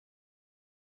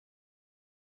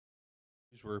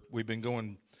Hebrews. We've been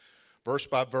going verse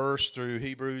by verse through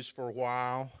Hebrews for a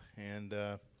while, and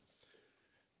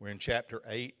we're in chapter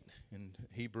 8 in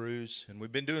Hebrews, and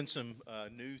we've been doing some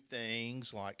new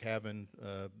things like having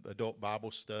adult Bible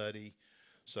study,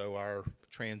 so our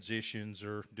transitions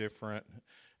are different,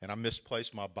 and I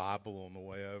misplaced my Bible on the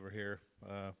way over here.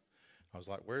 I was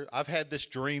like, "Where?" I've had this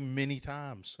dream many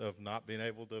times of not being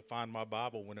able to find my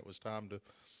Bible when it was time to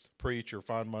preach or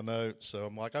find my notes. So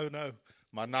I'm like, oh no,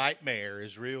 my nightmare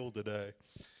is real today.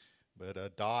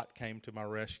 But Dot came to my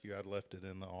rescue. I'd left it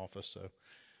in the office. So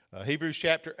Hebrews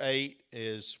chapter 8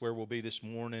 is where we'll be this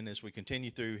morning as we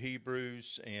continue through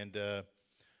Hebrews. And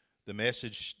the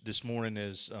message this morning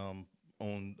is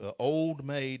on the old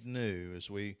made new.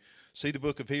 As we see the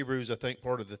book of Hebrews, I think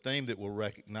part of the theme that we'll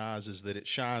recognize is that it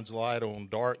shines light on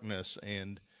darkness.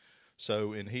 And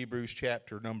so in Hebrews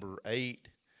chapter number 8,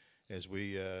 as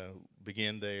we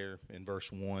begin there in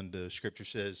verse 1, the scripture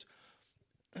says,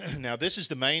 "Now this is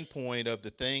the main point of the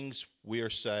things we are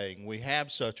saying. We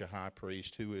have such a high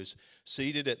priest who is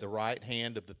seated at the right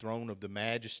hand of the throne of the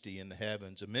majesty in the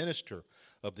heavens, a minister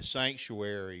of the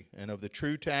sanctuary and of the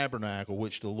true tabernacle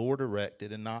which the Lord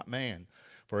erected and not man.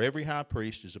 For every high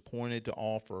priest is appointed to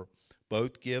offer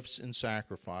both gifts and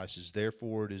sacrifices.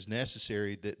 Therefore it is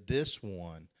necessary that this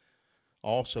one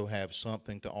also have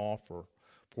something to offer.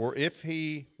 For if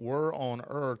he were on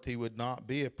earth, he would not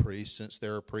be a priest, since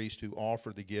there are priests who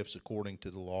offer the gifts according to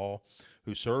the law,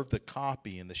 who serve the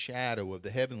copy and the shadow of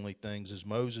the heavenly things, as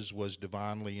Moses was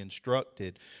divinely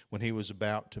instructed when he was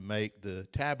about to make the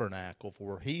tabernacle.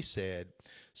 For he said,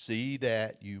 'See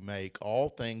that you make all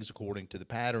things according to the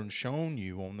pattern shown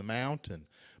you on the mountain.'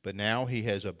 But now he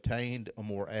has obtained a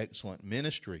more excellent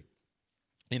ministry,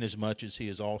 inasmuch as he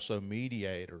is also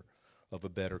mediator of a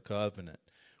better covenant,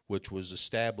 which was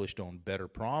established on better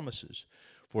promises.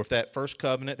 For if that first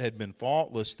covenant had been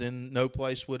faultless, then no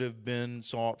place would have been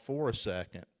sought for a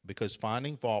second. Because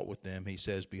finding fault with them, he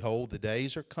says, 'Behold, the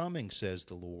days are coming, says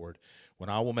the Lord, when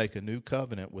I will make a new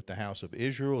covenant with the house of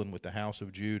Israel and with the house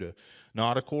of Judah,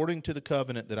 not according to the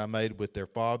covenant that I made with their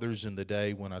fathers in the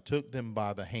day when I took them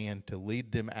by the hand to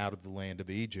lead them out of the land of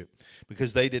Egypt,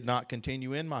 because they did not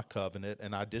continue in my covenant,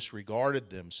 and I disregarded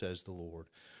them, says the Lord.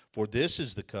 For this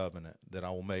is the covenant that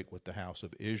I will make with the house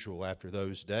of Israel after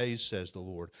those days, says the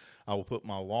Lord. I will put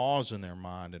my laws in their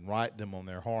mind and write them on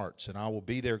their hearts, and I will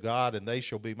be their God, and they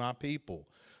shall be my people.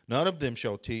 None of them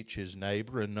shall teach his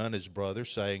neighbor and none his brother,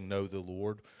 saying, Know the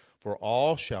Lord. For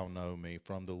all shall know me,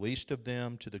 from the least of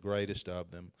them to the greatest of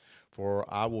them. For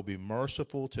I will be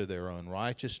merciful to their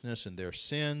unrighteousness, and their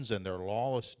sins and their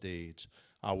lawless deeds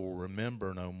I will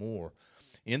remember no more.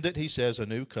 In that he says a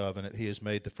new covenant, he has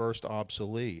made the first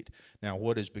obsolete. Now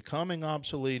what is becoming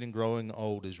obsolete and growing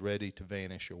old is ready to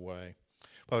vanish away."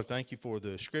 Father, thank you for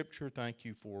the scripture. Thank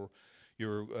you for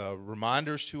your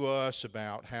reminders to us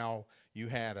about how you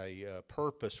had a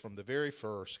purpose from the very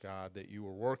first, God, that you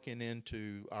were working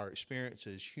into our experience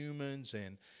as humans,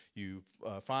 and you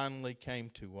finally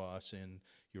came to us in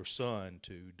your Son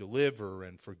to deliver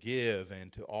and forgive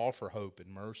and to offer hope and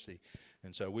mercy.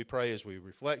 And so we pray as we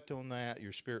reflect on that,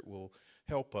 your Spirit will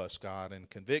help us, God, and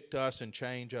convict us and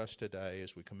change us today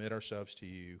as we commit ourselves to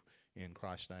you. In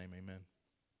Christ's name, amen.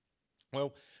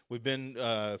 Well, we've been,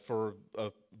 for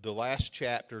the last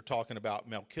chapter, talking about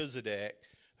Melchizedek,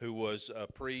 who was a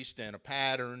priest and a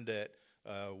pattern that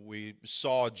we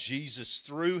saw Jesus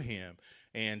through him.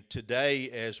 And today,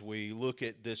 as we look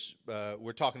at this,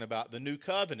 we're talking about the new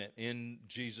covenant in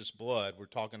Jesus' blood. We're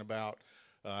talking about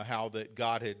how that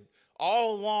God had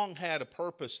all along had a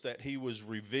purpose that he was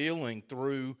revealing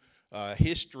through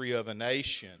history of a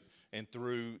nation and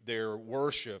through their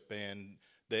worship, and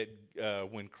that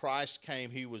when Christ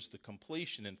came, he was the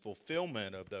completion and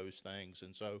fulfillment of those things.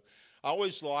 And so I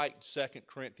always liked 2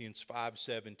 Corinthians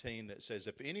 5:17 that says,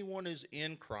 if anyone is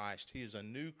in Christ, he is a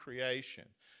new creation.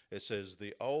 It says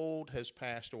the old has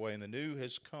passed away and the new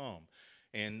has come.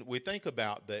 And we think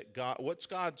about that. God, what's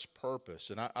God's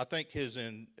purpose? And I think his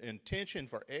intention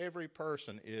for every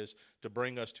person is to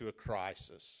bring us to a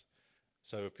crisis.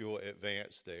 So if you'll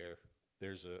advance there,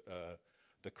 there's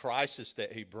the crisis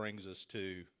that he brings us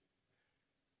to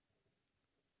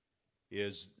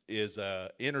is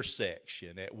a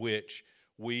intersection at which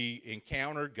we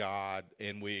encounter God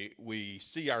and we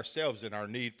see ourselves in our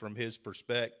need from his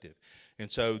perspective.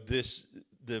 And so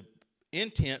the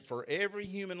intent for every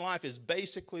human life is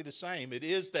basically the same. It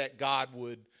is that God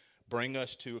would bring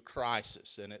us to a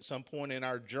crisis. And at some point in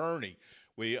our journey,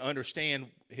 we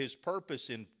understand his purpose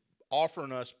in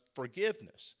offering us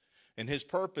forgiveness and his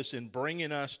purpose in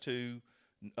bringing us to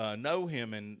know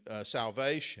him in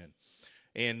salvation.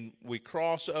 and we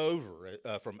cross over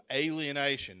from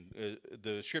alienation.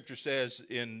 The scripture says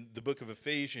in the book of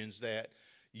Ephesians that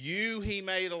he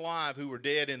made alive who were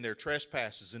dead in their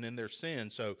trespasses and in their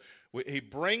sins. So he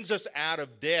brings us out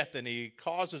of death, and he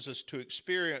causes us to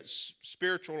experience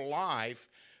spiritual life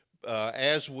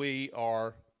as we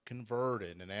are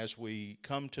converted and as we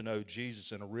come to know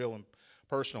Jesus in a real and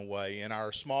personal way. In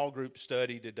our small group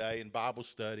study today, in Bible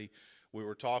study, we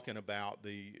were talking about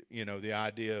the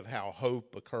idea of how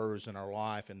hope occurs in our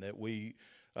life, and that we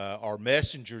are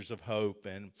messengers of hope.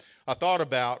 And I thought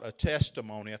about a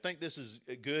testimony. I think this is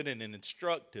good and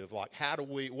instructive. Like,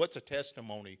 what's a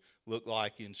testimony look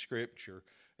like in Scripture?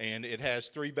 And it has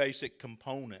three basic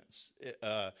components.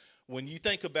 When you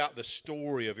think about the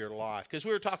story of your life, because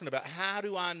we were talking about how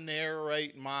do I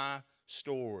narrate my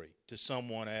story to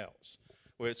someone else?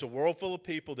 Well, it's a world full of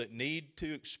people that need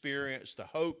to experience the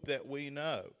hope that we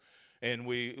know. And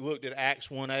we looked at Acts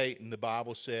 1:8, and the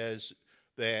Bible says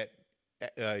that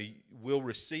we'll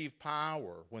receive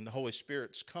power when the Holy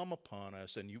Spirit's come upon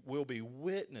us, and you will be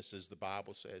witnesses, the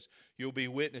Bible says. You'll be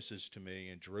witnesses to me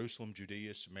in Jerusalem,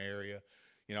 Judea, Samaria.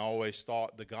 I always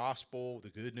thought the gospel, the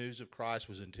good news of Christ,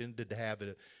 was intended to have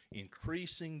an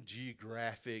increasing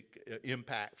geographic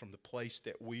impact from the place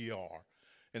that we are.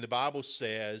 And the Bible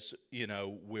says,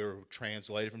 we're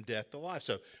translated from death to life.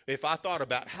 So if I thought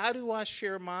about how do I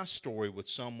share my story with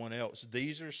someone else,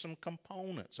 these are some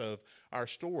components of our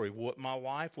story, what my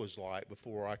life was like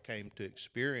before I came to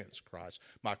experience Christ,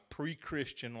 my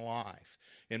pre-Christian life.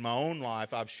 In my own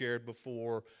life, I've shared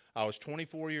before, I was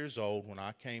 24 years old when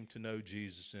I came to know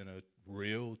Jesus in a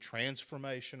real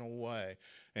transformational way.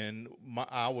 And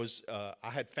I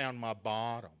had found my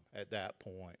bottom at that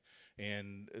point.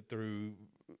 And through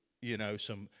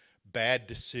some bad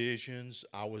decisions,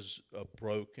 I was a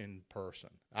broken person.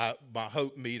 My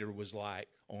hope meter was like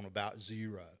on about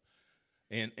zero.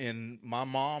 And my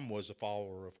mom was a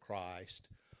follower of Christ.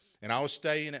 And I was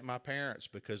staying at my parents'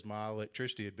 because my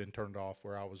electricity had been turned off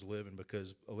where I was living,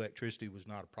 because electricity was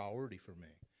not a priority for me.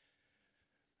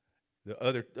 The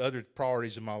other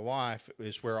priorities in my life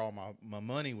is where all my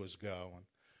money was going.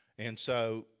 And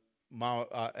so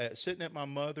sitting at my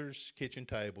mother's kitchen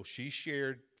table, she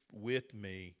shared with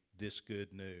me this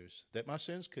good news, that my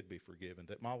sins could be forgiven,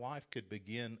 that my life could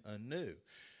begin anew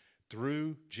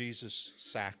through Jesus'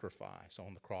 sacrifice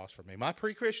on the cross for me. My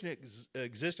pre-Christian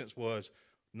existence was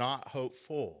not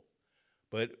hopeful,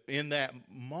 but in that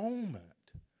moment,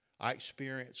 I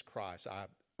experienced Christ. I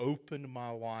opened my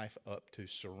life up to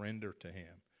surrender to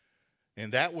Him.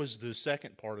 And that was the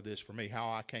second part of this for me, how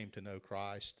I came to know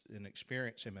Christ and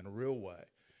experience Him in a real way.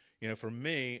 For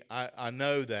me, I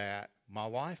know that my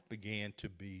life began to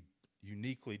be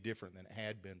uniquely different than it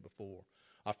had been before.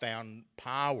 I found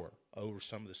power over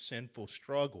some of the sinful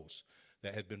struggles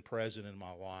that had been present in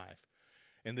my life.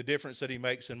 And the difference that He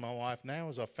makes in my life now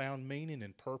is I found meaning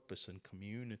and purpose and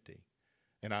community.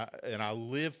 And I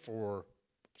live for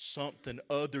something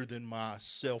other than my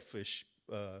selfish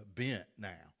bent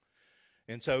now.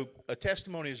 And so a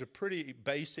testimony is a pretty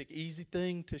basic, easy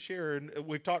thing to share. And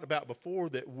we've talked about before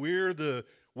that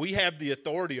we have the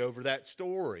authority over that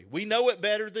story. We know it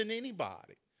better than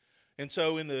anybody. And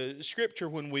so in the Scripture,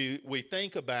 when we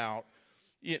think about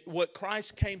what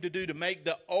Christ came to do to make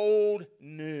the old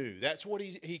new, that's what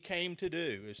he came to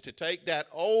do, is to take that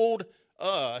old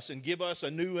us and give us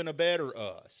a new and a better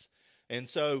us. And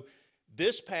so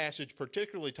this passage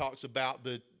particularly talks about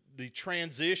the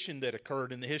transition that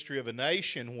occurred in the history of a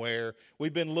nation, where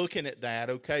we've been looking at that.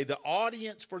 Okay, the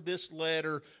audience for this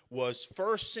letter was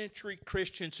first century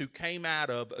Christians who came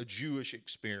out of a Jewish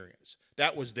experience.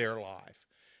 That was their life.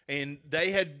 And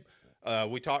they had,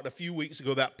 we talked a few weeks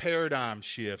ago about paradigm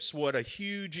shifts, what a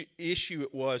huge issue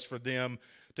it was for them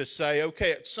to say,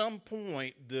 okay, at some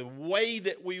point, the way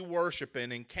that we worship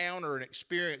and encounter and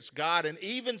experience God, and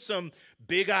even some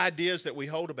big ideas that we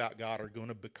hold about God, are going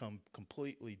to become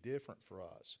completely different for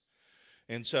us.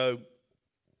 And so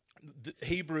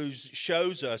Hebrews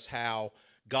shows us how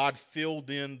God filled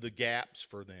in the gaps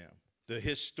for them, the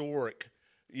historic,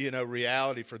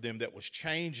 reality for them that was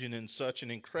changing in such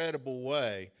an incredible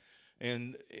way.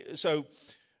 And so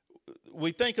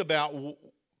we think about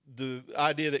the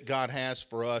idea that God has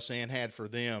for us and had for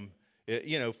them.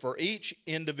 For each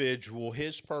individual,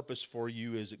 His purpose for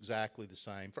you is exactly the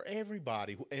same for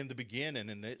everybody in the beginning,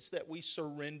 and it's that we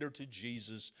surrender to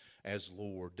Jesus as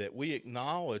Lord, that we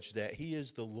acknowledge that He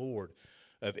is the Lord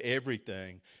of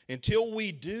everything. Until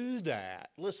we do that,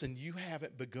 listen, you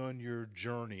haven't begun your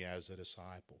journey as a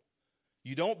disciple.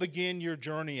 You don't begin your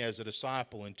journey as a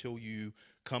disciple until you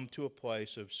come to a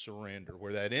place of surrender,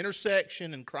 where that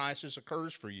intersection and crisis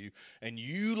occurs for you, and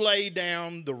you lay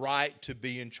down the right to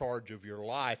be in charge of your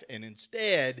life, and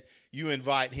instead you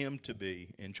invite him to be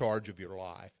in charge of your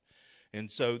life. And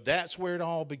so that's where it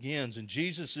all begins. And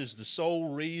Jesus is the sole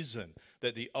reason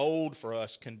that the old for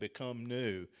us can become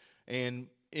new. And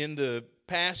in the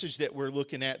passage that we're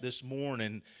looking at this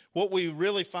morning, what we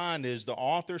really find is the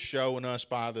author showing us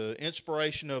by the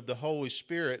inspiration of the Holy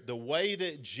Spirit the way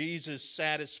that Jesus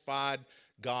satisfied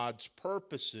God's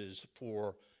purposes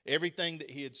for everything that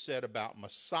he had said about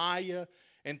Messiah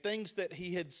and things that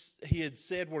he had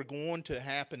said were going to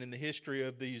happen in the history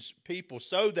of these people,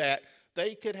 so that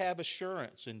they could have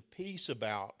assurance and peace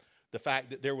about the fact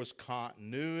that there was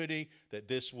continuity, that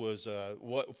this was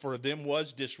what for them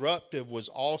was disruptive was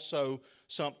also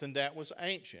something that was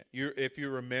ancient. If you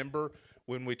remember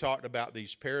when we talked about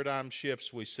these paradigm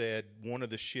shifts, we said one of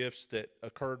the shifts that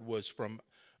occurred was from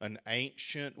an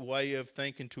ancient way of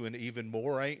thinking to an even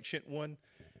more ancient one.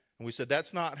 And we said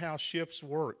that's not how shifts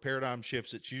work, paradigm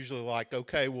shifts. It's usually like,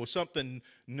 okay, well, something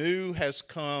new has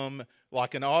come,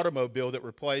 like an automobile that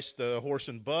replaced the horse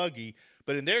and buggy.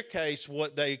 But in their case,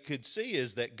 what they could see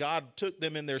is that God took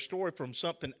them in their story from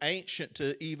something ancient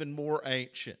to even more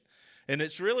ancient. And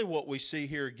it's really what we see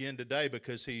here again today,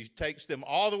 because he takes them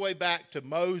all the way back to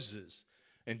Moses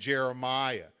and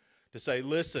Jeremiah to say,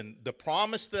 listen, the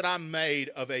promise that I made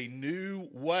of a new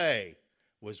way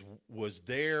was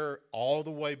there all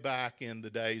the way back in the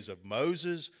days of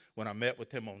Moses, when I met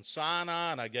with him on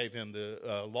Sinai and I gave him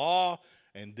the law,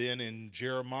 and then in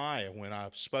Jeremiah when I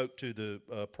spoke to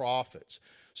the prophets.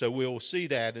 So we'll see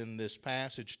that in this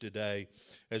passage today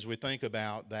as we think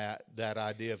about that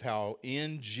idea of how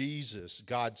in Jesus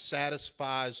God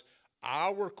satisfies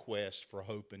our quest for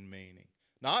hope and meaning.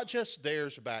 Not just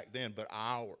theirs back then, but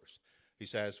ours. He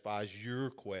satisfies your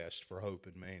quest for hope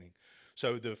and meaning.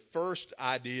 So the first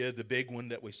idea, the big one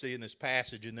that we see in this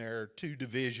passage, and there are two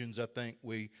divisions I think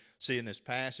we see in this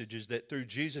passage, is that through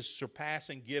Jesus'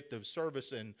 surpassing gift of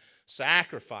service and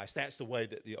sacrifice, that's the way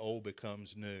that the old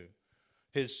becomes new.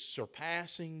 His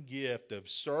surpassing gift of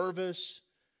service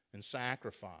and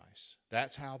sacrifice.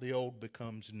 That's how the old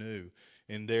becomes new.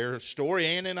 In their story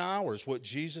and in ours, what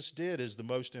Jesus did is the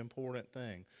most important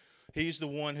thing. He's the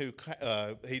one who,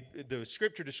 the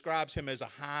scripture describes him as a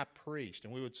high priest.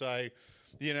 And we would say,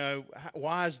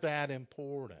 why is that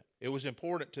important? It was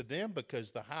important to them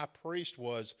because the high priest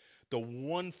was the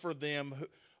one for them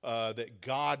that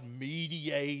God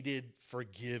mediated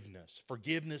forgiveness.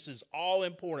 Forgiveness is all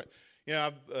important.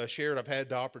 I've had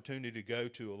the opportunity to go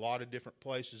to a lot of different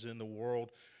places in the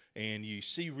world, and you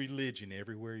see religion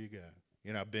everywhere you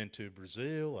go. I've been to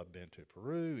Brazil, I've been to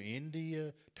Peru,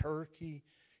 India, Turkey.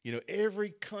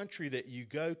 Every country that you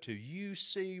go to, you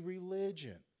see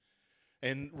religion.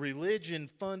 And religion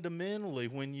fundamentally,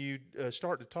 when you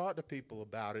start to talk to people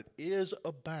about it, is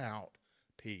about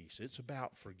peace. It's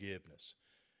about forgiveness.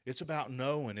 It's about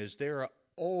knowing, is there an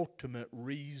ultimate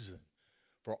reason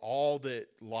for all that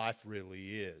life really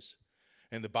is?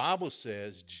 And the Bible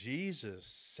says Jesus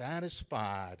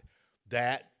satisfied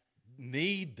that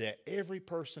need that every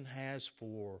person has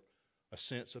for a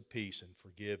sense of peace and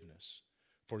forgiveness,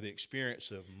 for the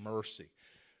experience of mercy,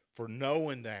 for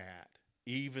knowing that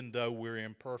even though we're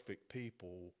imperfect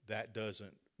people, that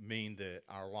doesn't mean that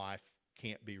our life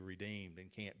can't be redeemed and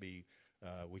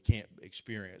we can't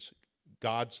experience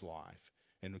God's life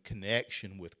and a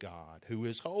connection with God, who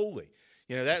is holy.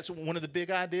 That's one of the big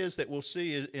ideas that we'll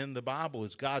see in the Bible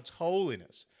is God's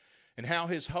holiness, and how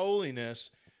his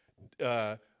holiness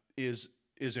is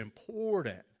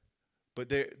important,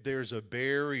 but there's a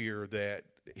barrier that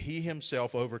he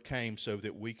himself overcame so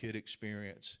that we could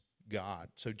experience God.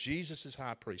 So Jesus is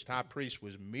high priest. High priest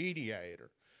was mediator.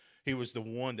 He was the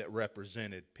one that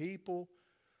represented people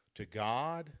to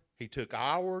God. He took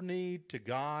our need to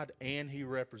God, and he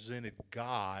represented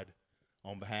God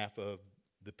on behalf of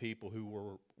the people who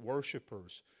were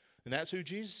worshipers. And that's who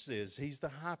Jesus is. He's the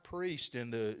high priest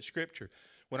in the scripture.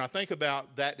 When I think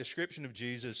about that description of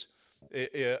Jesus,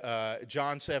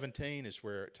 John 17 is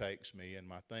where it takes me in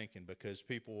my thinking, because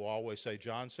people will always say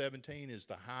John 17 is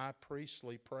the high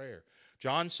priestly prayer.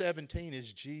 John 17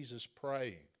 is Jesus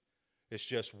praying. It's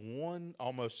just one,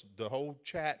 almost the whole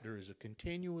chapter is a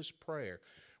continuous prayer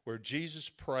where Jesus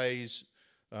prays.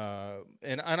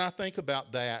 And I think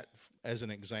about that as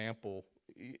an example.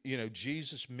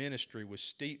 Jesus' ministry was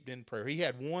steeped in prayer. He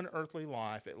had one earthly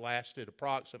life. It lasted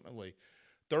approximately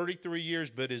 33 years,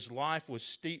 but his life was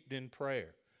steeped in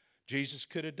prayer. Jesus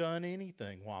could have done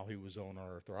anything while he was on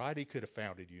earth, right? He could have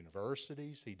founded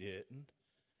universities. He didn't.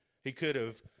 He could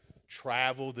have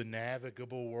travel the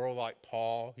navigable world like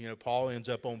Paul. You know, Paul ends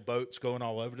up on boats going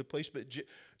all over the place, but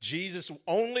Jesus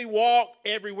only walked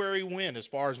everywhere he went, as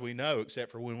far as we know,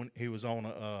 except for when he was on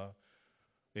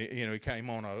he came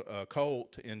on a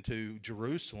colt into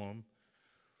Jerusalem.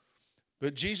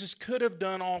 But Jesus could have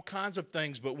done all kinds of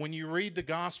things, but when you read the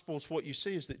Gospels, what you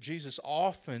see is that Jesus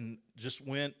often just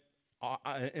went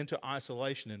into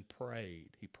isolation and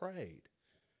prayed. He prayed.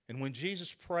 And when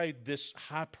Jesus prayed this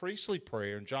high priestly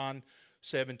prayer in John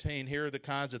 17, here are the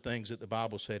kinds of things that the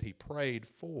Bible said he prayed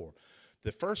for.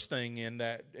 The first thing in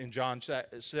John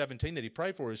 17 that he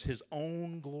prayed for is his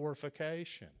own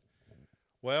glorification.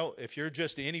 Well, if you're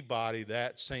just anybody,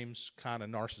 that seems kind of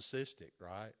narcissistic,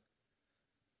 right?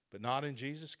 But not in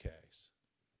Jesus' case.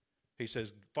 He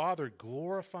says, Father,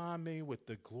 glorify me with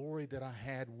the glory that I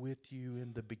had with you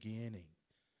in the beginning.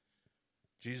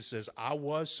 Jesus says, I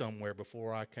was somewhere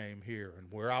before I came here, and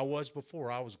where I was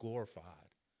before, I was glorified.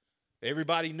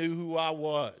 Everybody knew who I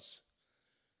was.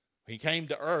 He came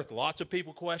to earth. Lots of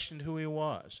people questioned who he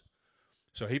was.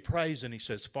 So he prays and he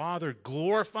says, Father,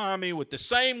 glorify me with the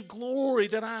same glory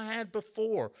that I had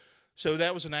before. So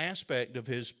that was an aspect of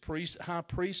his high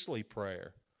priestly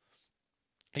prayer.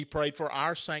 He prayed for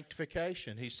our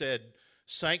sanctification. He said,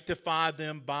 sanctify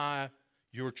them by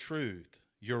your truth.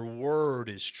 Your word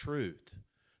is truth.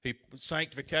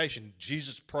 Sanctification.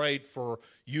 Jesus prayed for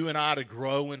you and I to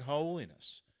grow in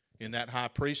holiness in that high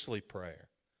priestly prayer.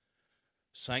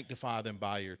 Sanctify them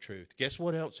by your truth. Guess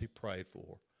what else he prayed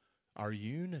for? Our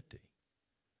unity.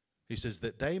 He says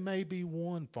that they may be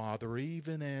one, Father,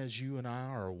 even as you and I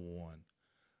are one.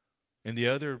 And the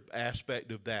other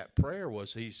aspect of that prayer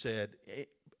was he said,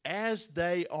 as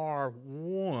they are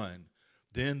one,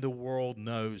 then the world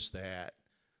knows that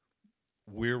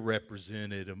we're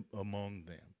represented among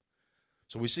them.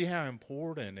 So we see how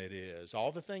important it is.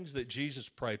 All the things that Jesus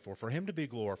prayed for him to be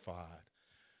glorified,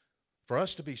 for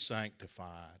us to be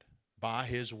sanctified by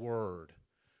his word,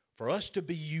 for us to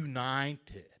be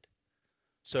united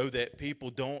so that people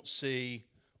don't see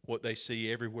what they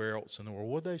see everywhere else in the world.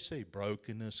 What do they see?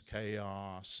 Brokenness,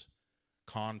 chaos,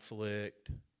 conflict.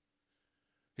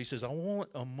 He says, I want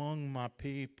among my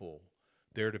people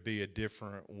there to be a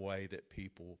different way that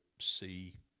people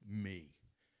see me.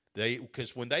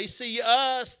 Because when they see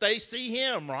us, they see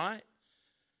him, right?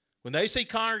 When they see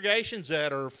congregations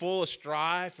that are full of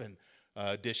strife and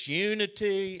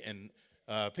disunity and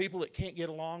people that can't get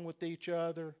along with each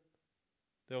other,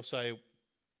 they'll say,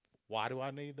 why do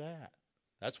I need that?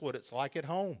 That's what it's like at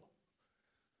home.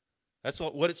 That's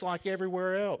what it's like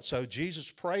everywhere else. So Jesus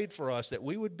prayed for us that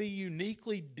we would be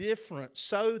uniquely different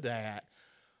so that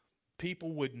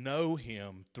people would know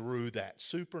him through that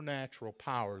supernatural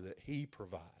power that he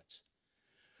provides.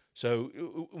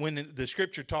 So when the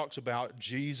scripture talks about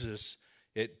Jesus,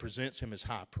 it presents him as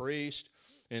high priest.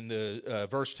 In the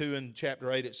verse 2 in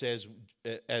chapter 8, it says,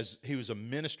 as he was a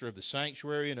minister of the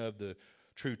sanctuary and of the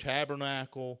true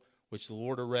tabernacle, which the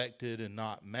Lord erected and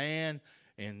not man.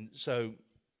 And so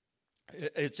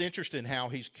it's interesting how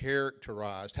he's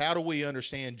characterized. How do we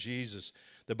understand Jesus?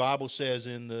 The Bible says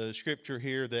in the scripture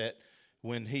here that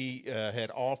when he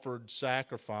had offered a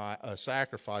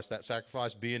sacrifice, that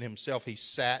sacrifice being himself, he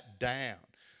sat down.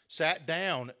 Sat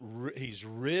down, he's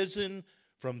risen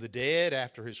from the dead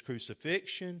after his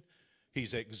crucifixion.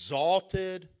 He's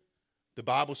exalted. The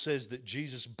Bible says that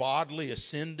Jesus bodily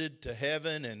ascended to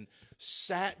heaven and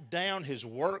sat down, his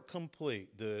work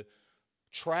complete, the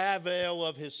travail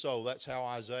of his soul. That's how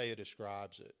Isaiah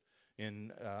describes it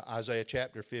in Isaiah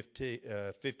chapter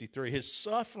 53. His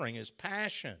suffering, his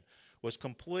passion was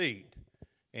complete,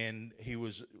 and he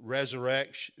was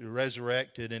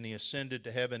resurrected, and he ascended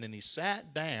to heaven, and he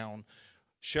sat down,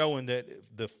 showing that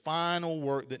the final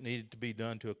work that needed to be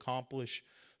done to accomplish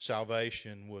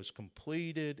salvation was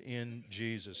completed in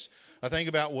Jesus. I think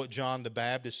about what John the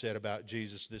Baptist said about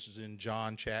Jesus. This is in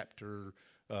John chapter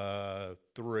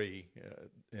 3,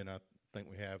 and I think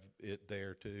we have it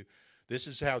there too. This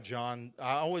is how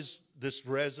this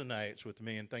resonates with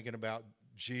me in thinking about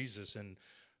Jesus and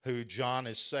who John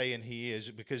is saying he is,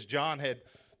 because John had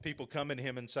people coming to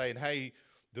him and saying, hey,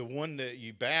 the one that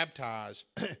you baptized,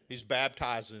 he's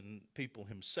baptizing people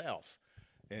himself.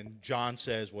 And John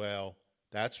says, well,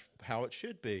 that's how it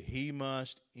should be. He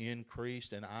must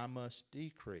increase and I must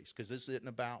decrease, because this isn't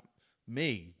about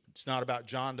me. It's not about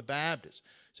John the Baptist.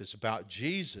 It's about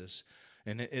Jesus.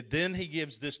 And then he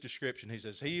gives this description. He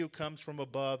says, he who comes from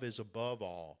above is above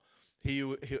all. He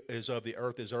who is of the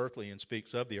earth is earthly and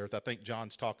speaks of the earth. I think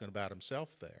John's talking about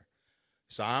himself there.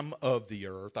 So I'm of the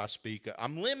earth.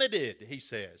 I'm limited, he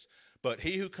says. But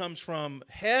he who comes from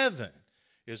heaven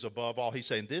is above all. He's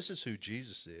saying this is who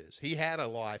Jesus is. He had a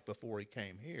life before he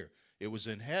came here. It was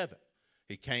in heaven.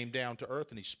 He came down to earth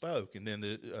and he spoke. And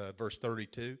then verse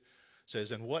 32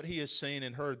 says, and what he has seen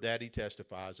and heard, that he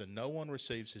testifies, and no one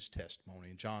receives his testimony.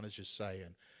 And John is just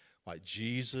saying, like,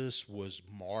 Jesus was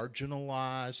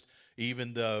marginalized,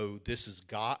 even though this is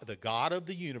God, the God of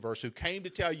the universe, who came to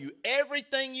tell you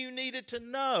everything you needed to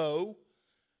know.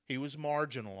 He was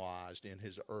marginalized in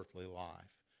his earthly life.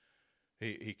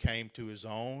 He came to his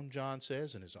own, John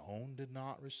says, and his own did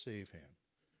not receive him.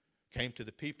 Came to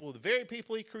the people, the very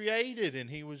people he created, and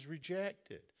he was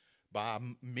rejected by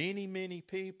many, many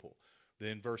people.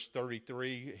 Then verse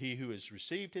 33, he who has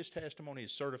received his testimony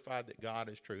is certified that God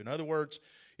is true. In other words,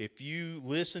 if you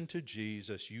listen to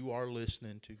Jesus, you are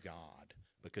listening to God,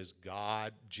 because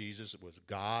Jesus was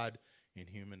God in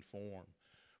human form.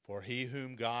 For he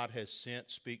whom God has sent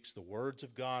speaks the words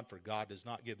of God, for God does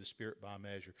not give the Spirit by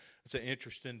measure. It's an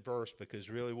interesting verse, because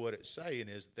really what it's saying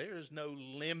is there is no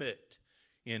limit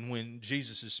in when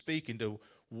Jesus is speaking to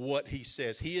what he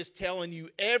says. He is telling you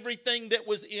everything that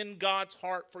was in God's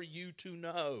heart for you to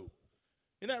know.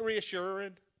 Isn't that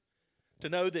reassuring? To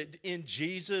know that in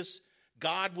Jesus,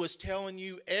 God was telling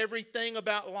you everything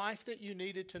about life that you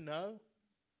needed to know.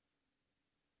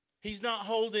 He's not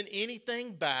holding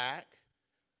anything back.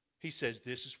 He says,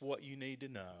 this is what you need to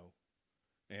know.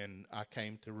 And I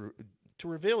came to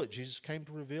reveal it. Jesus came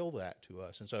to reveal that to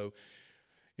us. And so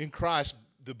in Christ,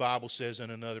 the Bible says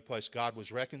in another place, God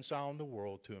was reconciling the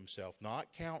world to himself, not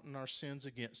counting our sins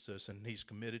against us, and he's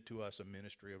committed to us a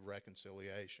ministry of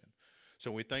reconciliation.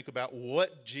 So we think about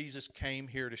what Jesus came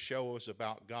here to show us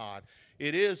about God.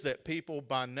 It is that people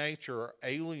by nature are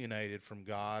alienated from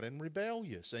God and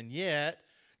rebellious. And yet,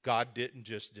 God didn't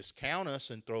just discount us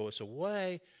and throw us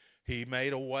away. He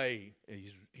made a way.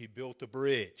 He built a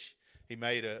bridge. He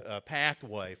made a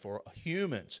pathway for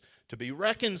humans to be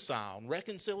reconciled.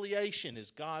 Reconciliation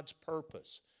is God's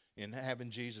purpose in having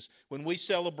Jesus. When we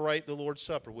celebrate the Lord's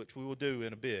Supper, which we will do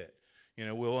in a bit,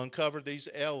 we'll uncover these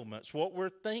elements. What we're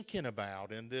thinking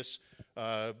about in this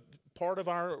part of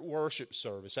our worship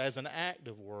service as an act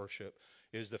of worship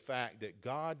is the fact that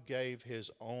God gave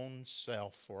his own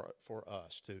self for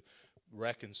us to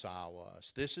reconcile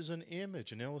us. This is an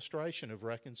image, an illustration of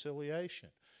reconciliation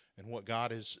and what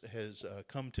God has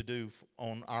come to do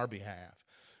on our behalf.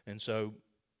 And so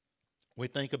we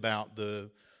think about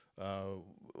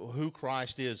who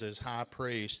Christ is as high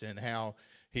priest and how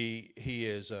he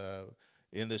is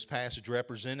in this passage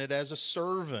represented as a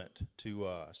servant to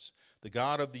us. The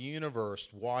God of the universe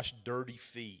washed dirty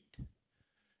feet.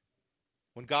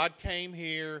 When God came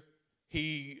here,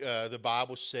 the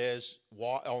Bible says,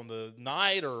 on the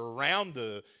night or around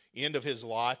the end of his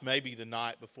life, maybe the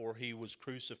night before he was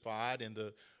crucified, in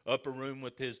the upper room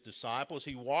with his disciples,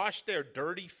 he washed their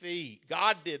dirty feet.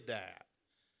 God did that.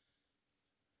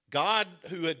 God,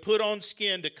 who had put on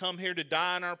skin to come here to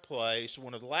die in our place,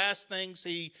 one of the last things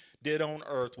he did on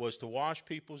earth was to wash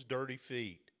people's dirty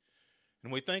feet.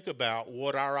 And we think about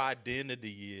what our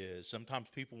identity is. Sometimes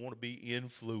people want to be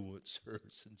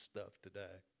influencers and stuff today.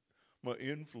 I'm an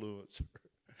influencer.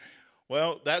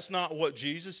 Well, that's not what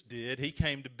Jesus did. He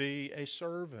came to be a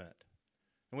servant.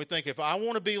 And we think, if I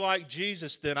want to be like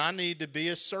Jesus, then I need to be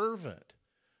a servant.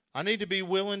 I need to be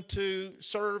willing to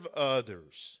serve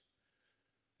others.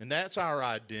 And that's our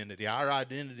identity. Our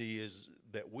identity is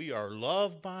that we are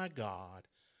loved by God.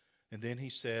 And then he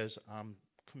says, I'm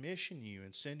commissioning you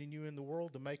and sending you in the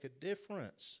world to make a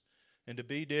difference and to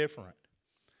be different.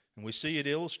 And we see it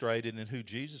illustrated in who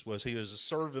Jesus was. He was a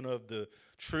servant of the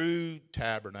true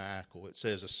tabernacle. It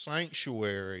says a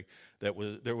sanctuary.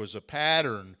 There was a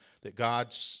pattern that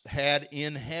God had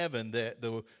in heaven that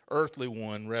the earthly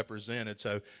one represented.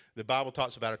 So the Bible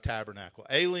talks about a tabernacle.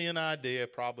 Alien idea,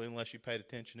 probably, unless you paid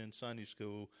attention in Sunday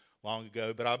school long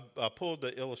ago. But I pulled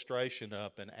the illustration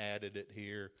up and added it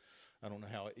here. I don't know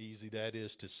how easy that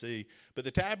is to see. But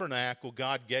the tabernacle,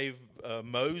 God gave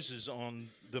Moses on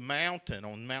the mountain,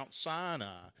 on Mount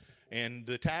Sinai. And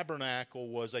the tabernacle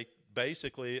was a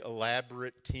basically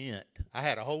elaborate tent. I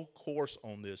had a whole course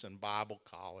on this in Bible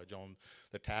college on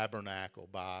the tabernacle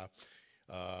by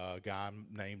a guy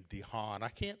named DeHaan. I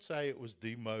can't say it was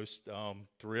the most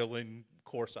thrilling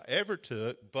course I ever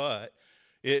took, but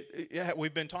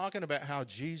we've been talking about how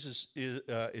Jesus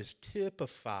is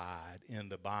typified in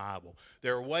the Bible.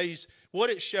 There are ways, what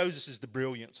it shows us is the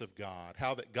brilliance of God,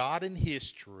 how that God in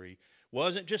history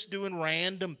wasn't just doing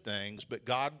random things, but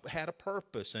God had a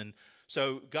purpose. And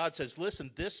so God says,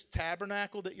 listen, this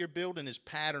tabernacle that you're building is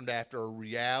patterned after a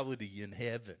reality in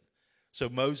heaven. So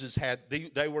Moses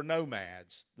they were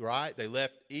nomads, right? They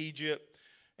left Egypt.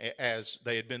 as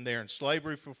they had been there in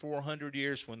slavery for 400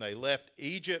 years when they left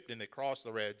Egypt and they crossed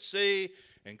the Red Sea,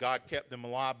 and God kept them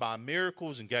alive by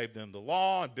miracles and gave them the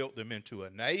law and built them into a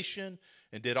nation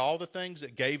and did all the things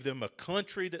that gave them a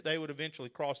country that they would eventually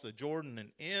cross the Jordan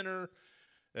and enter.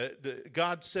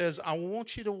 God says, I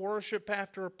want you to worship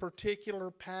after a particular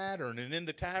pattern. And in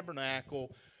the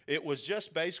tabernacle, it was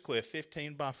just basically a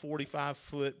 15 by 45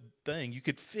 foot thing. You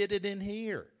could fit it in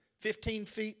here, 15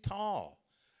 feet tall,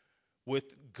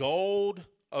 with gold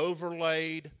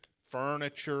overlaid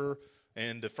furniture,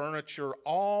 and the furniture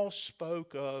all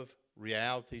spoke of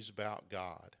realities about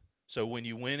God. So when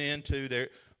you went into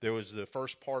there was the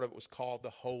first part of it was called the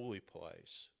holy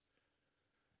place.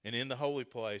 And in the holy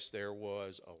place there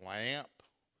was a lamp,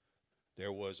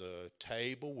 there was a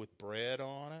table with bread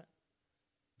on it,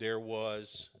 there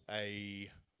was a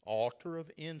altar of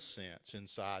incense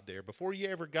inside there. Before you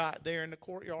ever got there in the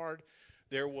courtyard,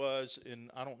 there was, and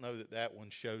I don't know that one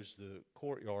shows the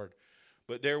courtyard,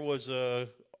 but there was a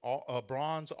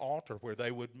bronze altar where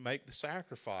they would make the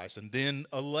sacrifice, and then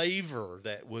a laver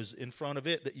that was in front of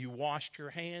it that you washed your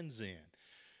hands in.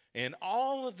 And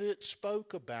all of it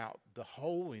spoke about the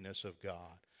holiness of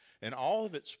God, and all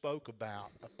of it spoke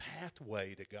about a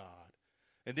pathway to God.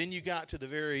 And then you got to the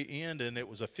very end, and it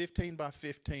was a 15 by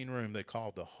 15 room they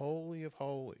called the Holy of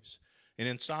Holies. And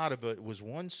inside of it was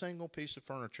one single piece of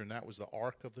furniture, and that was the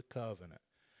Ark of the Covenant.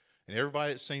 And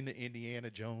everybody that's seen the Indiana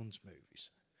Jones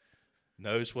movies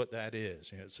knows what that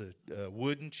is. It's a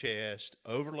wooden chest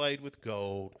overlaid with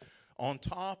gold. On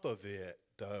top of it,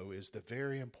 though, is the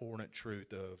very important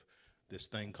truth of this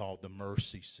thing called the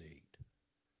mercy seat.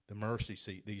 The mercy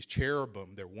seat. These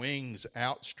cherubim, their wings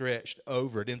outstretched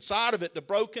over it. Inside of it, the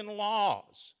broken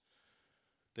laws.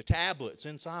 The tablets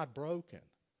inside broken.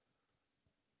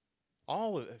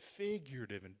 All of it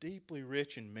figurative and deeply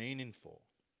rich and meaningful.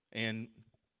 And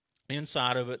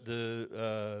inside of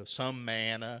it, some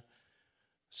manna,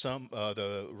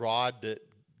 the rod that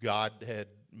God had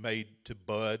made to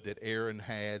bud that Aaron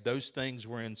had, those things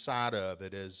were inside of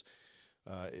it as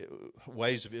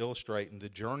ways of illustrating the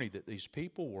journey that these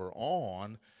people were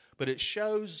on. But it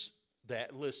shows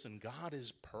that, listen, God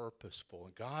is purposeful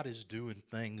and God is doing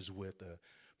things with a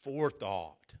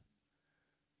forethought.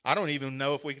 I don't even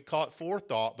know if we could call it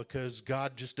forethought, because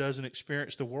God just doesn't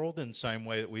experience the world in the same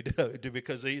way that we do,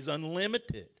 because He's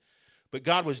unlimited. But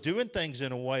God was doing things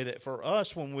in a way that for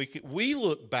us, when we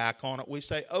look back on it, we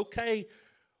say, okay,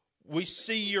 we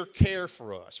see your care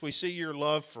for us. We see your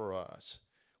love for us.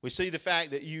 We see the fact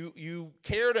that you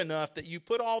cared enough that you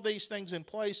put all these things in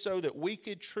place so that we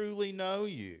could truly know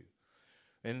you.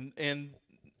 And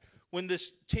when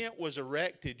this tent was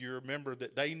erected, you remember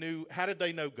that they knew, how did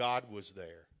they know God was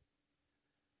there?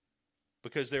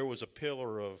 Because there was a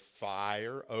pillar of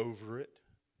fire over it.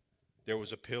 There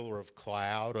was a pillar of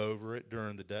cloud over it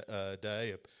during the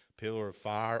day, a pillar of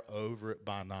fire over it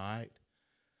by night.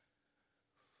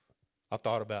 I've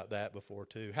thought about that before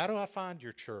too. How do I find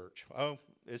your church? Oh,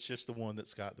 it's just the one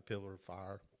that's got the pillar of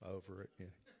fire over it. Yeah.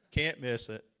 Can't miss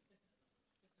it.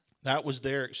 That was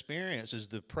their experience, is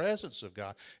the presence of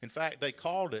God. In fact, they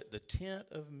called it the tent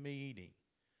of meeting.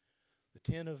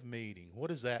 The tent of meeting. What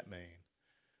does that mean?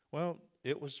 Well,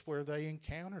 it was where they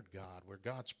encountered God, where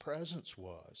God's presence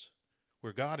was,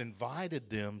 where God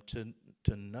invited them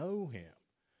to know Him.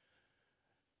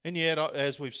 And yet,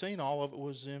 as we've seen, all of it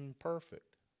was imperfect.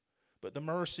 But the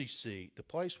mercy seat, the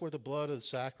place where the blood of the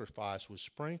sacrifice was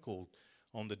sprinkled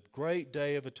on the great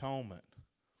day of atonement,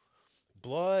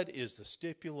 blood is the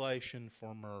stipulation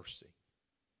for mercy.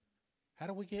 How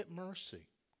do we get mercy?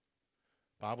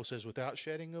 The Bible says without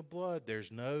shedding of blood,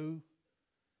 there's no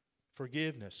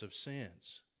forgiveness of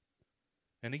sins.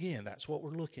 And again, that's what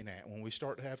we're looking at when we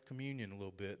start to have communion a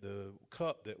little bit. The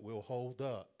cup that we'll hold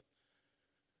up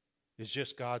is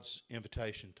just God's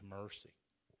invitation to mercy.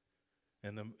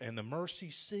 And the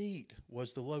mercy seat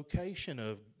was the location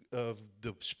of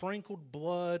the sprinkled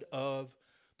blood of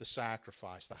the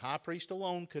sacrifice. The high priest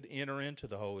alone could enter into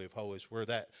the Holy of Holies where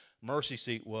that mercy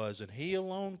seat was, and he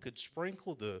alone could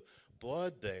sprinkle the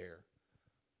blood there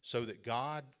so that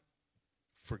God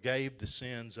forgave the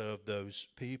sins of those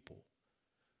people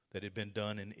that had been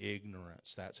done in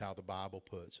ignorance. That's how the Bible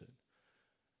puts it.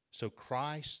 So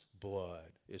Christ's blood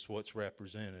is what's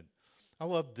represented. I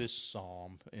love this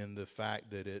psalm in the fact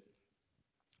that it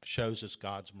shows us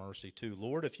God's mercy too.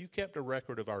 Lord, if you kept a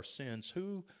record of our sins,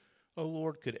 who, O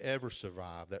Lord, could ever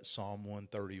survive? That's Psalm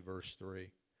 130, verse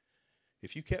 3.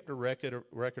 If you kept a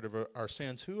record of our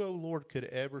sins, who, O Lord, could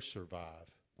ever survive?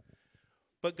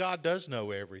 But God does know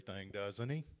everything, doesn't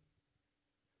He?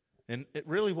 And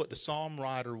really what the psalm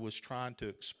writer was trying to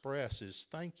express is,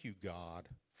 thank you, God,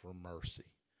 for mercy.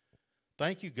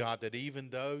 Thank you, God, that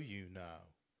even though you know,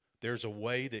 there's a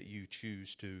way that you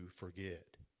choose to forget.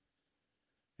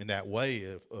 And that way,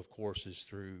 of course, is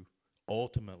through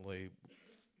ultimately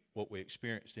what we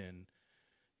experienced in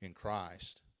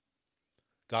Christ.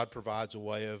 God provides a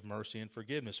way of mercy and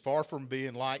forgiveness. Far from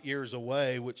being light years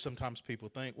away, which sometimes people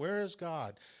think, where is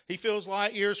God? He feels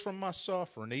light years from my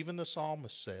suffering. Even the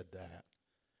psalmist said that.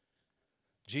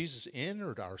 Jesus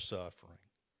entered our suffering.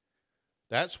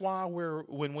 That's why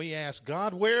when we ask,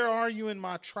 God, where are you in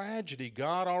my tragedy?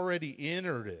 God already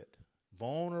entered it.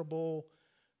 Vulnerable,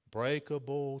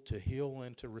 breakable, to heal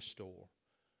and to restore.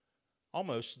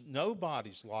 Almost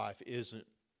nobody's life isn't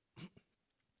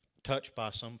touched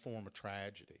by some form of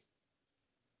tragedy.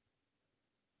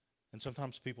 And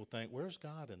sometimes people think, where's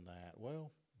God in that?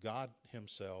 Well, God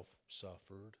himself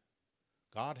suffered.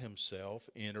 God himself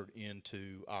entered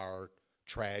into our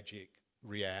tragic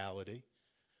reality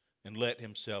and let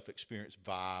himself experience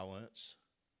violence.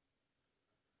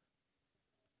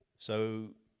 So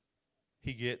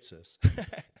he gets us.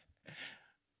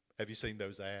 Have you seen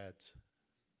those ads?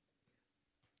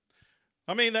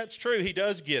 I mean, that's true. He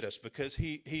does get us because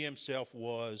he himself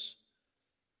was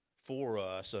for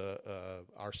us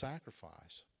our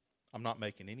sacrifice. I'm not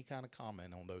making any kind of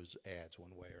comment on those ads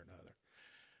one way or another.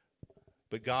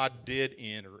 But God did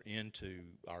enter into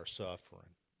our suffering.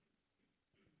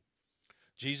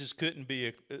 Jesus couldn't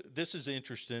be, this is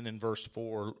interesting in verse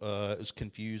 4, it's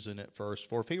confusing at first.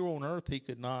 For if he were on earth, he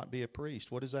could not be a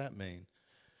priest. What does that mean?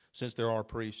 Since there are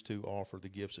priests who offer the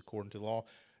gifts according to the law.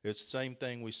 It's the same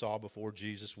thing we saw before.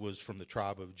 Jesus was from the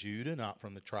tribe of Judah, not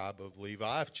from the tribe of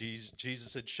Levi. If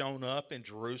Jesus had shown up in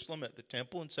Jerusalem at the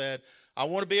temple and said, I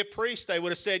want to be a priest, they would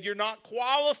have said, you're not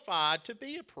qualified to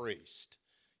be a priest.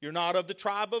 You're not of the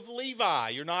tribe of Levi.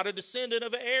 You're not a descendant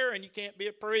of Aaron. You can't be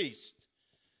a priest.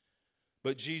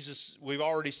 But Jesus, we've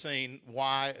already seen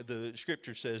why the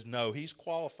scripture says no, he's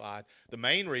qualified. The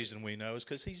main reason we know is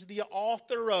because he's the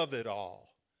author of it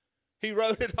all. He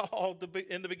wrote it all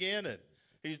in the beginning.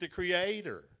 He's the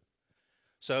creator.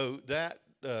 So that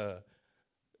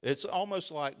it's almost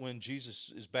like when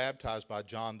Jesus is baptized by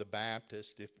John the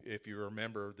Baptist, if you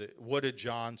remember, what did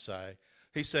John say?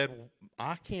 He said,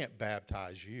 I can't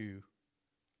baptize you.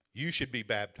 You should be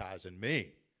baptizing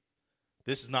me.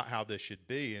 This is not how this should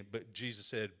be. But Jesus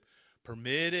said,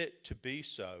 permit it to be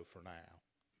so for now.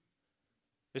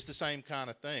 It's the same kind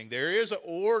of thing. There is an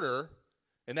order,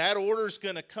 and that order is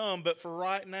going to come. But for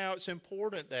right now, it's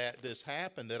important that this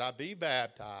happen, that I be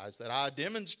baptized, that I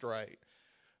demonstrate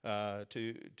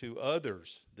to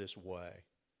others this way.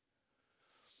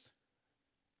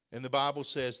 And the Bible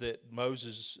says that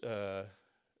Moses,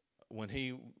 when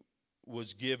he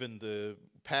was given the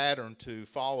pattern to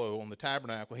follow on the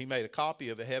tabernacle, he made a copy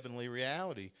of a heavenly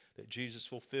reality that Jesus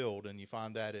fulfilled. And you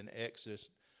find that in Exodus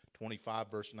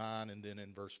 25, verse 9, and then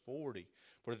in verse 40.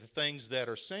 For the things that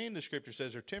are seen, the scripture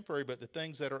says, are temporary, but the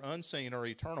things that are unseen are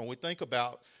eternal. We think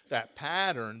about that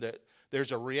pattern, that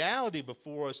there's a reality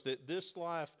before us that this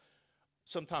life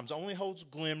sometimes only holds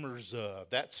glimmers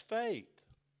of. That's faith.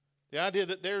 The idea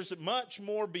that there's much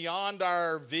more beyond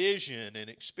our vision and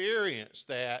experience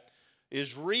that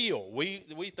is real. We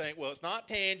think, well, it's not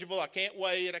tangible. I can't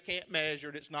weigh it. I can't measure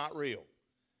it. It's not real.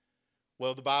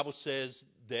 Well, the Bible says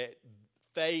that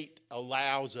faith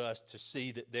allows us to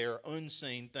see that there are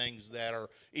unseen things that are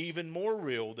even more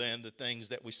real than the things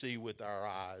that we see with our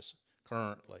eyes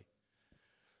currently.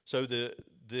 So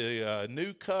the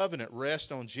new covenant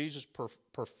rests on Jesus'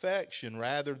 perfection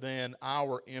rather than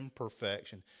our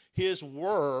imperfection. His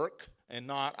work and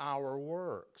not our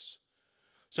works.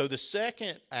 So the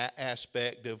second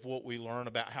aspect of what we learn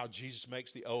about how Jesus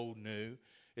makes the old new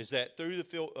is that through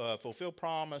the fulfilled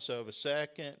promise of a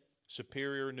second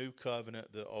superior new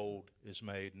covenant, the old is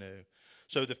made new.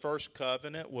 So the first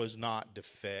covenant was not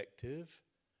defective.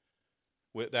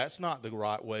 That's not the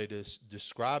right way to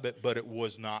describe it, but it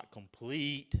was not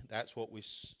complete. That's what we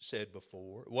said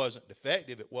before. It wasn't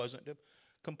defective. It wasn't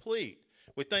complete.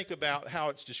 We think about how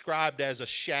it's described as a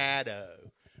shadow.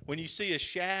 When you see a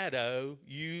shadow,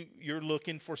 you're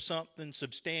looking for something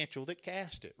substantial that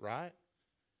cast it, right?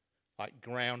 Like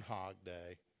Groundhog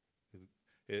Day.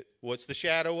 What's the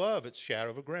shadow of? It's the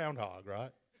shadow of a groundhog,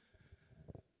 right?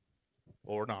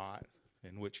 Or not,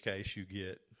 in which case you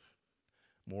get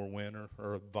more winter,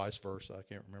 or vice versa. I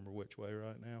can't remember which way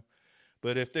right now.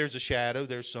 But if there's a shadow,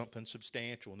 there's something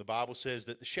substantial. And the Bible says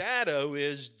that the shadow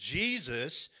is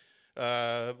Jesus'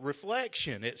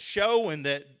 reflection. It's showing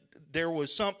that there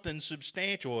was something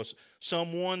substantial,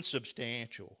 someone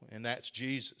substantial, and that's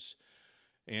Jesus.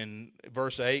 In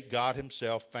verse 8, God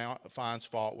himself finds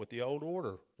fault with the old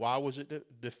order. Why was it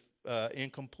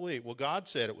incomplete. Well, God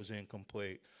said it was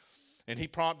incomplete. And he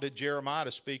prompted Jeremiah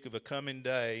to speak of a coming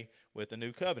day with a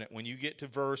new covenant. When you get to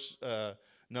verse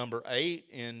number 8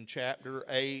 in chapter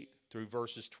 8 through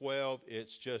verses 12,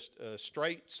 it's just a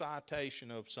straight citation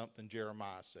of something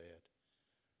Jeremiah said.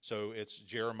 So it's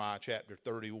Jeremiah chapter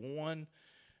 31,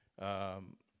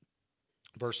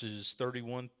 verses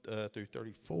 31 through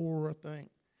 34, I think.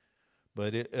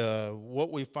 But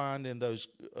what we find in those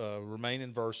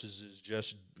remaining verses is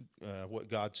just what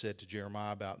God said to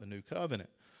Jeremiah about the new covenant.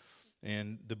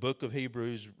 And the book of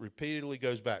Hebrews repeatedly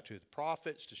goes back to the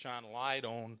prophets to shine a light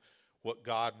on what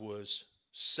God was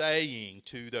saying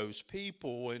to those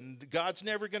people. And God's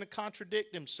never going to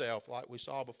contradict himself like we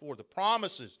saw before. The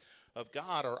promises of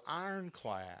God are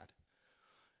ironclad.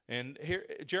 And here,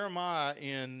 Jeremiah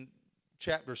in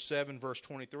chapter 7, verse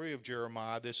 23 of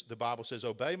Jeremiah, the Bible says,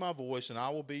 "Obey my voice, and I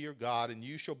will be your God, and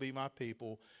you shall be my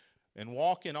people, and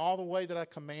walk in all the way that I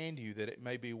command you, that it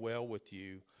may be well with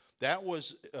you." That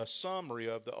was a summary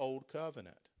of the old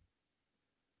covenant.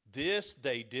 This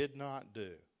they did not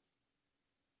do.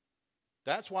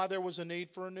 That's why there was a need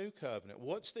for a new covenant.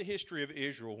 What's the history of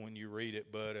Israel when you read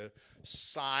it but a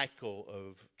cycle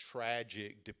of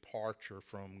tragic departure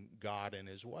from God and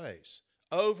his ways?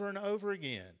 Over and over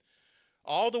again.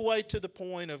 All the way to the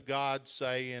point of God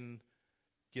saying,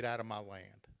 "Get out of my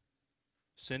land."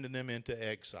 Sending them into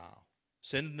exile.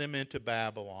 Sending them into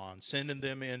Babylon. Sending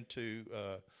them into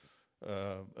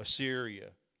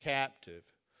Assyria, captive,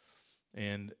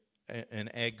 and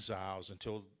exiles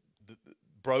until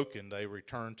broken they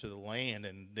return to the land,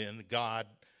 and then God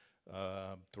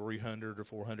 300 or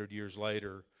 400 years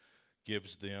later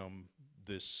gives them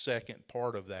this second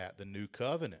part of that, the new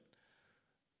covenant.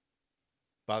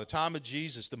 By the time of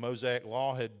Jesus, the Mosaic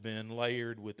law had been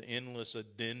layered with endless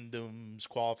addendums,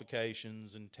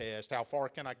 qualifications, and tests. How far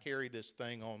can I carry this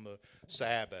thing on the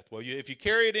Sabbath? Well, if you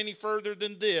carry it any further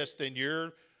than this, then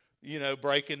you're,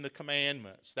 breaking the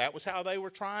commandments. That was how they were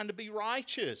trying to be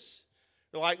righteous.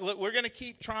 They're like, look, we're going to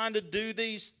keep trying to do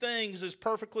these things as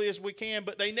perfectly as we can,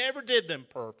 but they never did them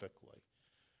perfectly.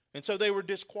 And so they were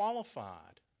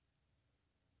disqualified.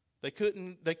 They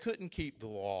couldn't keep the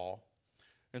law.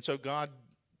 And so God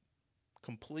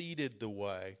completed the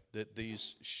way that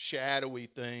these shadowy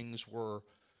things were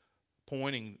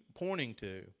pointing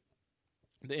to.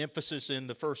 The emphasis in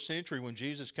the first century when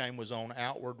Jesus came was on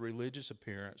outward religious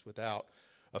appearance without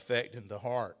affecting the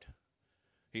heart.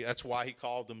 That's why he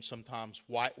called them sometimes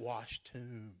whitewashed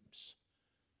tombs.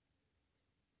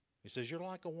 He says, you're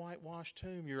like a whitewashed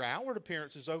tomb. Your outward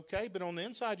appearance is okay, but on the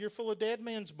inside you're full of dead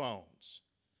men's bones.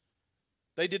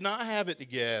 They did not have it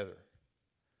together.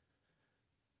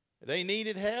 They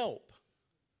needed help.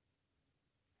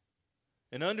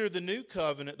 And under the new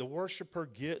covenant, the worshiper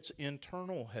gets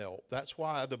internal help. That's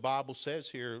why the Bible says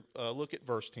here, look at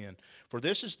verse 10. "For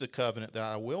this is the covenant that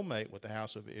I will make with the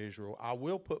house of Israel. I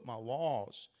will put my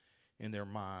laws in their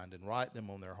mind and write them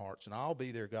on their hearts, and I'll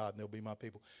be their God, and they'll be my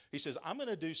people." He says, I'm going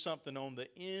to do something on the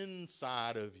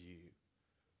inside of you.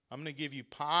 I'm going to give you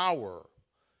power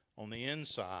on the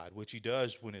inside, which he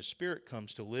does when his Spirit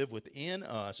comes to live within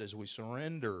us as we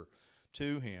surrender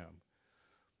to him.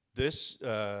 This,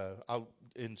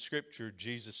 in Scripture,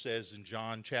 Jesus says in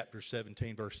John chapter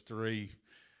 17, verse 3,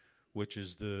 which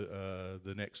is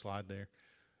the next slide there.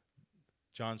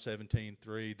 John 17,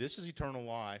 3. This is eternal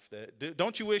life.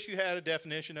 Don't you wish you had a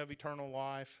definition of eternal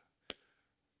life?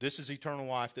 This is eternal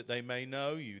life, that they may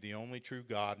know you, the only true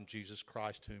God, and Jesus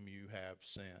Christ whom you have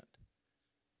sent.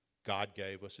 God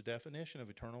gave us a definition of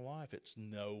eternal life. It's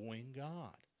knowing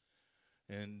God.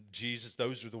 And Jesus,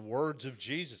 those are the words of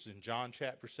Jesus in John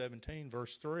chapter 17,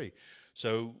 verse 3.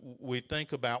 So we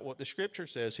think about what the Scripture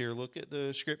says here. Look at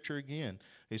the Scripture again.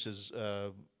 He says,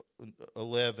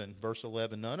 11, verse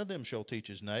 11, "None of them shall teach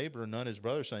his neighbor, and none his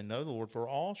brother, saying, Know the Lord, for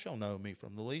all shall know me,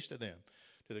 from the least of them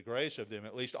to the greatest of them.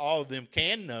 At least all of them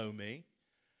can know me."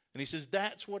 And he says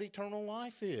that's what eternal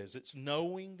life is. It's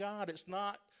knowing God. It's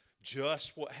not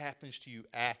just what happens to you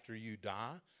after you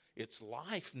die. It's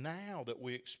life now that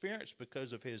we experience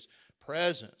because of his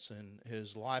presence and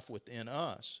his life within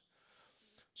us.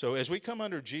 So as we come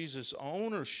under Jesus'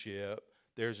 ownership,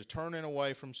 there's a turning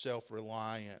away from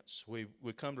self-reliance. We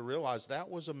come to realize that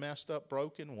was a messed up,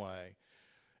 broken way.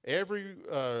 Every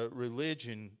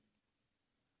religion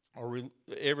can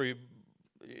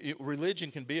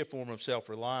be a form of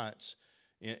self-reliance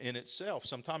in itself.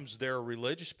 Sometimes there are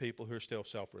religious people who are still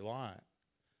self-reliant.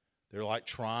 They're like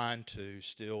trying to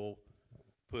still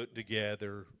put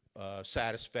together a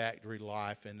satisfactory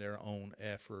life in their own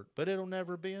effort, but it'll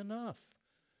never be enough.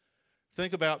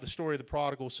 Think about the story of the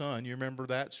prodigal son. You remember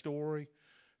that story?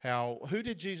 Who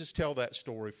did Jesus tell that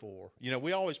story for? You know,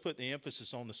 we always put the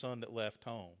emphasis on the son that left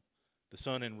home, the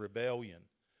son in rebellion.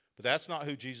 But that's not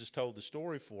who Jesus told the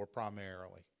story for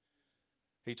primarily.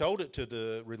 He told it to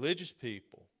the religious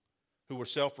people who were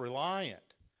self-reliant,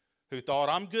 who thought,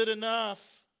 I'm good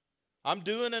enough, I'm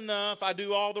doing enough, I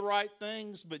do all the right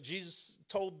things. But Jesus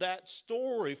told that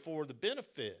story for the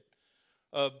benefit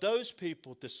of those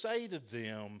people, to say to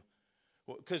them,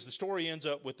 because the story ends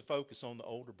up with the focus on the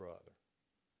older brother.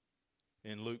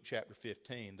 In Luke chapter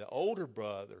 15, the older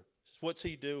brother, what's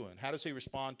he doing? How does he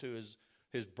respond to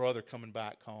his brother coming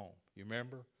back home? You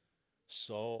remember?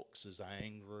 Sulks, is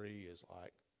angry, is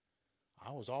like,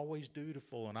 I was always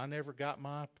dutiful and I never got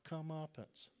my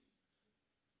comeuppance.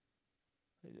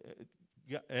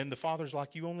 And the father's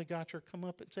like, you only got your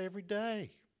comeuppance every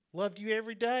day. Loved you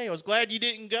every day. I was glad you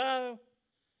didn't go.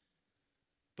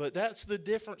 But that's the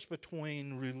difference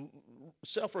between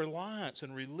self-reliance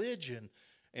and religion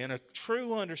and a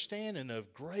true understanding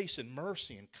of grace and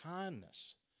mercy and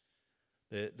kindness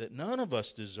that none of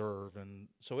us deserve. And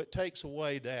so it takes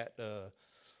away that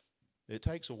it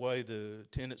takes away the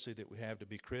tendency that we have to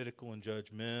be critical and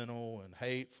judgmental and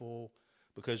hateful,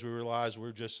 because we realize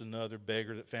we're just another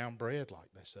beggar that found bread, like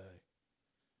they say.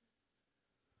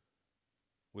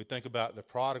 We think about the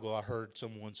prodigal. I heard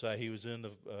someone say he was in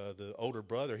the older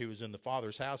brother. He was in the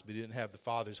father's house, but he didn't have the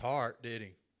father's heart, did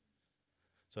he?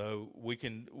 So we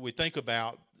think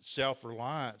about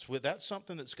self-reliance. That's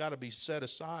something that's got to be set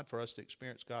aside for us to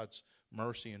experience God's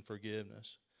mercy and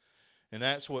forgiveness. And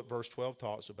that's what verse 12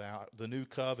 talks about. The new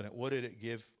covenant. What did it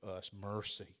give us?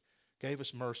 Mercy. Gave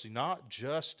us mercy, not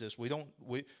justice.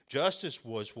 Justice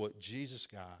was what Jesus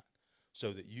got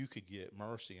so that you could get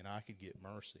mercy and I could get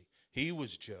mercy. He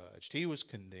was judged. He was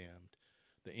condemned,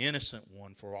 the innocent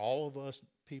one, for all of us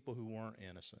people who weren't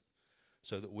innocent,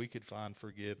 so that we could find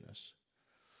forgiveness.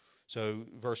 So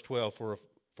verse 12,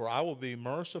 for I will be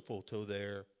merciful to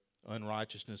their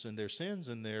unrighteousness and their sins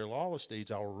and their lawless deeds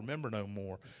I will remember no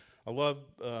more. I love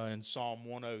in Psalm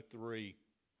 103,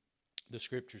 the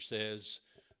scripture says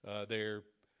there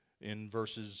in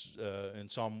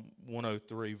Psalm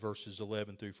 103, verses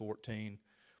 11 through 14,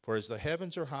 for as the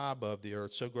heavens are high above the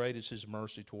earth, so great is his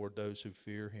mercy toward those who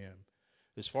fear him.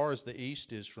 As far as the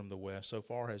east is from the west, so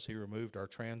far has he removed our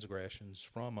transgressions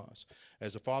from us.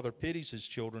 As the Father pities his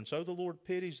children, so the Lord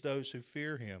pities those who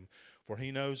fear him. For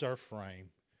he knows our frame.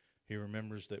 He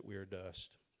remembers that we are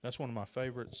dust. That's one of my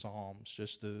favorite psalms,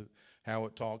 just how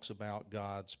it talks about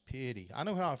God's pity. I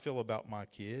know how I feel about my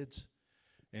kids.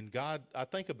 And God, I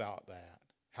think about that,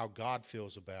 how God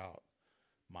feels about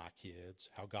my kids,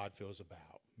 how God feels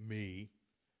about me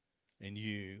and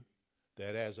you,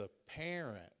 that as a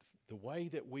parent, the way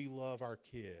that we love our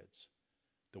kids,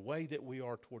 the way that we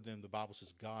are toward them, the Bible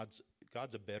says God's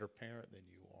a better parent than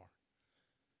you are.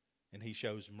 And he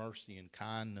shows mercy and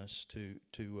kindness to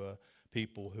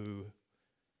people who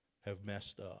have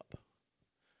messed up.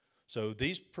 So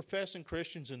these professing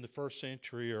Christians in the first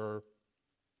century are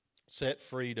set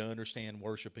free to understand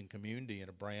worship and community in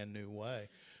a brand new way.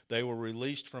 They were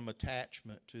released from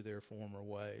attachment to their former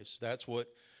ways. That's what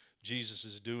Jesus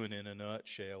is doing in a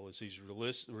nutshell, is he's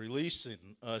releasing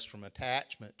us from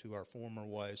attachment to our former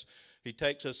ways. He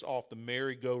takes us off the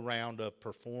merry-go-round of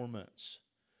performance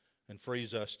and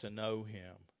frees us to know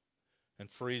him and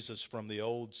frees us from the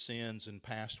old sins and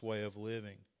past way of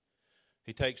living.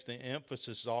 He takes the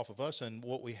emphasis off of us and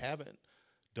what we haven't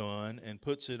done and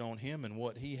puts it on him and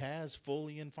what he has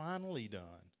fully and finally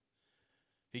done.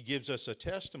 He gives us a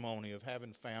testimony of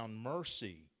having found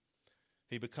mercy.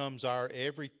 He becomes our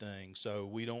everything, so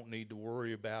we don't need to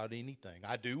worry about anything.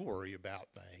 I do worry about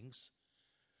things,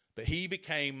 but he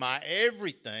became my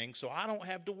everything, so I don't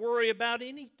have to worry about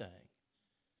anything.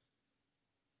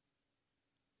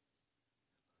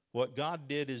 What God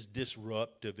did is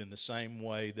disruptive in the same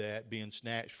way that being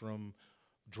snatched from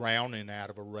drowning out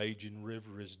of a raging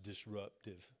river is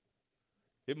disruptive.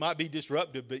 It might be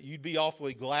disruptive, but you'd be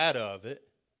awfully glad of it.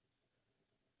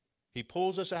 He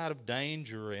pulls us out of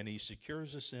danger and he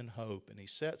secures us in hope and he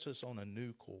sets us on a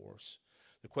new course.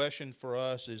 The question for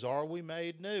us is, are we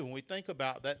made new? When we think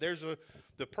about that,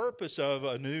 the purpose of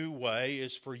a new way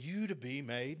is for you to be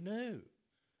made new.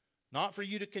 Not for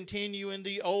you to continue in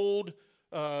the old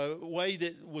way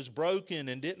that was broken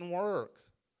and didn't work.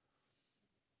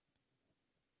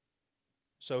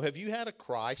 So have you had a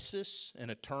crisis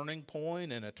and a turning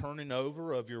point and a turning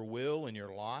over of your will in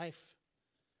your life?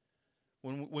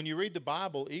 When you read the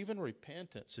Bible, even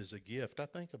repentance is a gift. I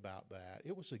think about that.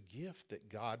 It was a gift that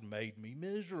God made me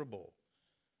miserable.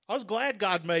 I was glad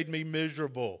God made me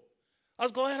miserable. I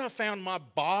was glad I found my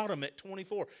bottom at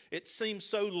 24. It seemed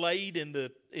so late in the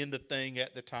thing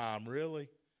at the time, really.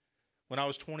 When I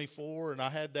was 24 and I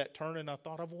had that turn, I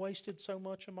thought I've wasted so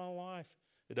much of my life.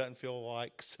 It doesn't feel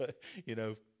like,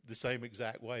 the same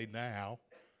exact way now.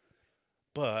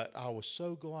 But I was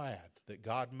so glad that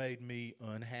God made me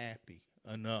unhappy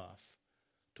enough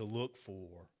to look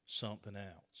for something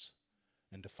else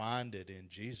and to find it in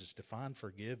Jesus, to find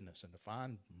forgiveness and to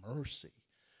find mercy.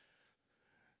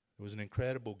 It was an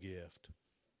incredible gift.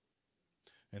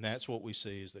 And that's what we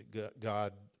see, is that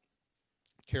God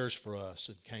cares for us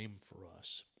and came for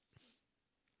us.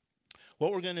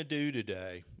 What we're going to do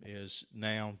today is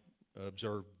now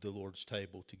observe the Lord's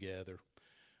table together.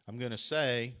 I'm going to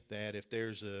say that if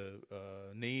there's a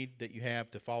need that you have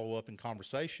to follow up in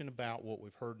conversation about what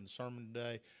we've heard in the sermon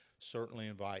today, certainly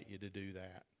invite you to do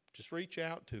that. Just reach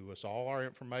out to us. All our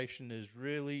information is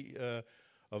really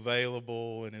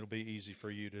available, and it'll be easy for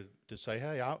you to say,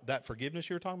 hey, that forgiveness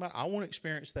you were talking about, I want to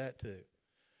experience that too.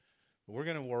 But we're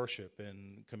going to worship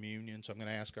in communion, so I'm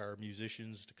going to ask our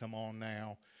musicians to come on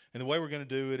now. And the way we're going to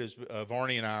do it is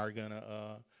Varney and I are going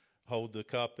to hold the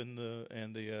cup and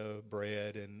the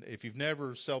bread. And if you've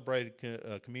never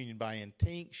celebrated communion by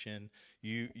intinction,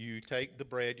 you take the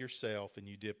bread yourself and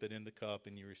you dip it in the cup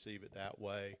and you receive it that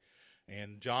way.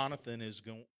 And Jonathan is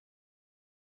going.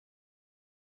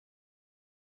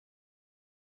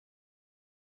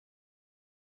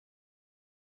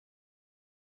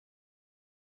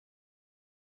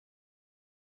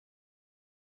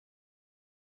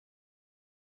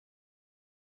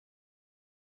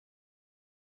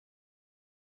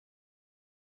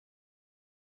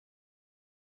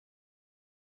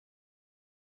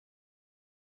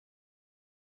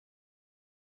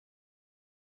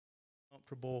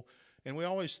 Comfortable, and we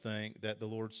always think that the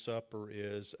Lord's Supper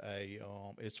is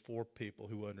it's for people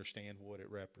who understand what it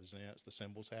represents. The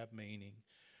symbols have meaning,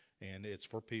 and it's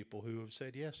for people who have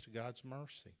said yes to God's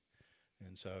mercy.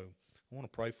 And so I want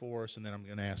to pray for us, and then I'm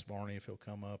going to ask Barney if he'll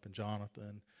come up, and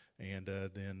Jonathan, and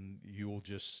then you will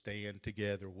just stand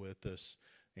together with us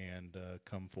and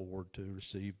come forward to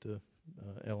receive the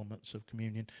elements of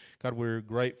communion. God, we're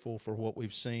grateful for what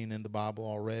we've seen in the Bible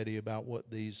already about what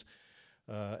these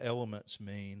elements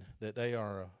mean, that they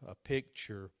are a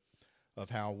picture of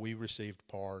how we received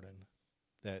pardon,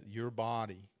 that your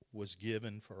body was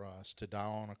given for us to die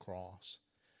on a cross,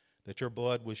 that your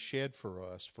blood was shed for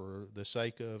us for the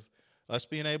sake of us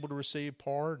being able to receive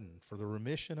pardon for the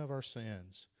remission of our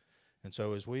sins. And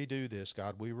so as we do this,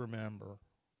 God, we remember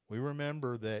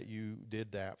that you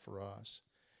did that for us,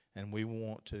 and we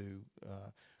want to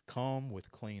come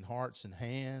with clean hearts and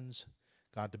hands,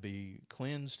 God, to be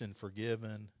cleansed and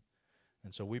forgiven.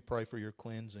 And so we pray for your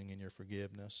cleansing and your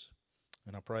forgiveness.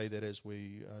 And I pray that as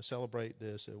we celebrate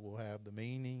this, it will have the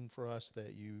meaning for us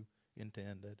that you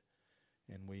intended.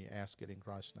 And we ask it in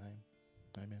Christ's name.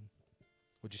 Amen.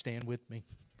 Would you stand with me?